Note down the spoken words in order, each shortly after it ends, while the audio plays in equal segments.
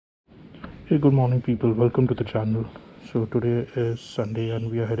Hey, good morning, people. Welcome to the channel. So, today is Sunday and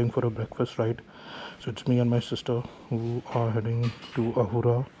we are heading for a breakfast ride. So, it's me and my sister who are heading to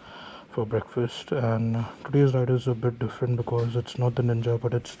Ahura for breakfast. And today's ride is a bit different because it's not the Ninja,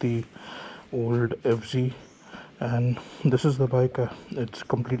 but it's the old FZ. And this is the bike, it's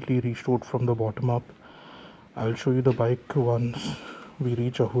completely restored from the bottom up. I'll show you the bike once we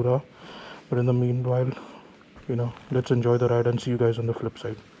reach Ahura. But in the meanwhile, let's enjoy the ride and see you guys on the flip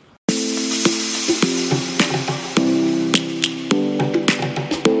side.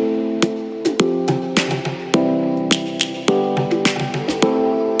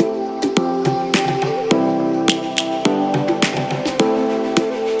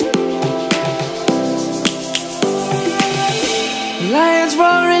 Lions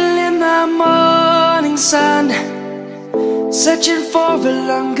roaring in the morning sun, searching for a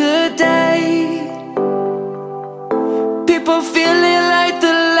longer day. People feeling like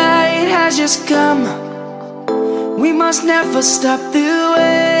the light has just come. We must never stop the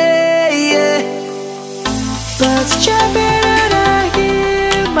way. Birds chirping and I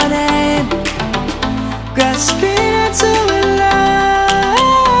hear my name, grasping into a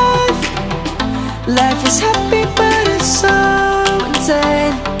life. Life is happy but it's so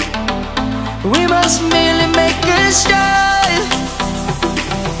insane. We must merely make a strive.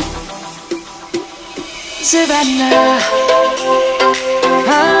 Savannah,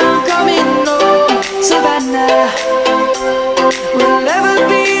 I'm coming home. Savannah, we'll never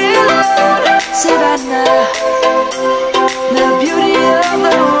be alone. Savannah, the beauty of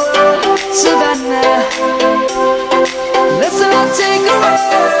the world. Savannah, let's all take a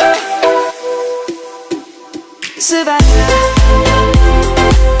ride. Savannah.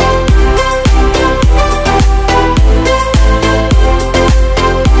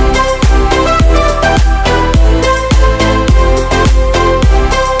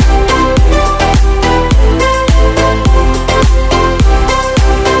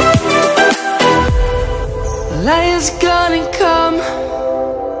 Lion's gonna come.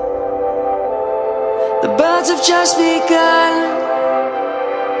 The birds have just begun.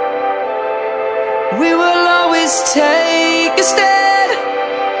 We will always take a stand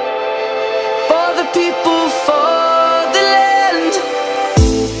for the people, for the land.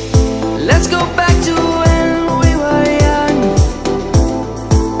 Let's go back to when we were young.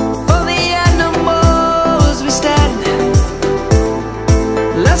 For the animals we stand.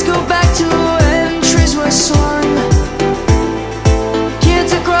 Let's go back to when trees were swung.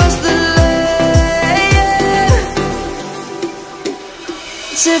 Kids across the land.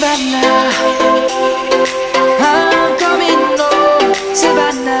 Savannah, I'm coming home.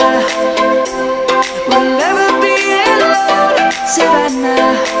 Savannah, we'll never be alone.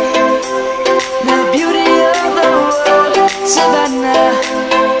 Savannah, the beauty of the world. Savannah,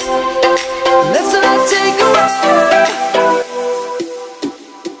 let's all take a ride.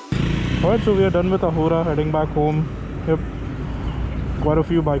 Alright, so we are done with Ahura, heading back home. Yep, quite a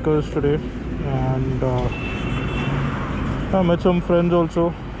few bikers today, and I met some friends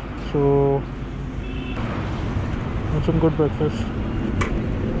also, so had some good breakfast.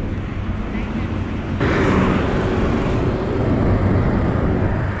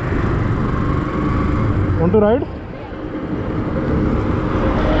 Want to ride?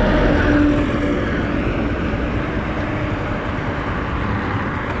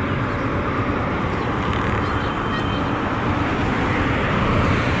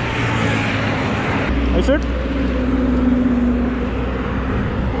 I said?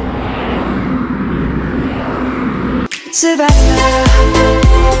 Savannah,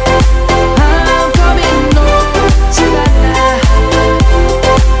 I'm coming home. Savannah,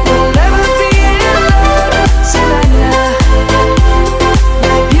 we'll never be alone. Savannah,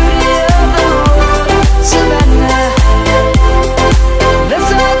 the beauty of the world. Savannah, let's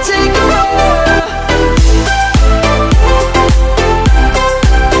all take a ride.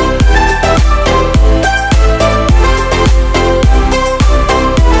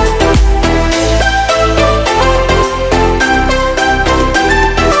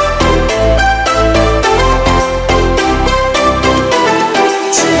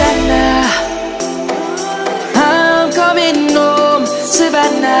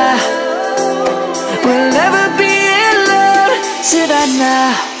 Savannah, we'll never be alone.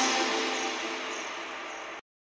 Savannah.